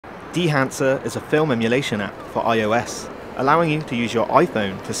Dehancer is a film emulation app for iOS, allowing you to use your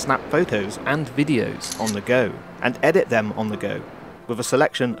iPhone to snap photos and videos on the go, and edit them on the go, with a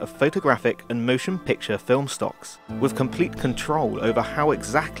selection of photographic and motion picture film stocks, with complete control over how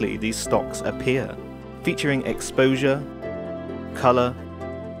exactly these stocks appear, featuring exposure, color,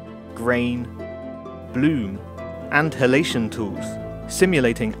 grain, bloom, and halation tools,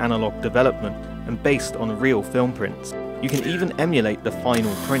 simulating analog development and based on real film prints. You can even emulate the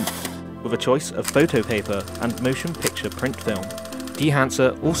final print, with a choice of photo paper and motion picture print film.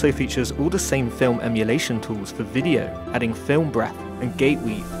 Dehancer also features all the same film emulation tools for video, adding film breath and gate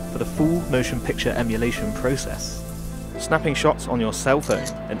weave for the full motion picture emulation process. Snapping shots on your cell phone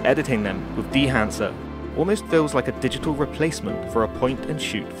and editing them with Dehancer almost feels like a digital replacement for a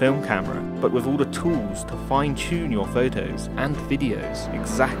point-and-shoot film camera, but with all the tools to fine-tune your photos and videos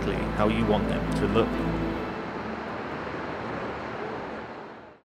exactly how you want them to look.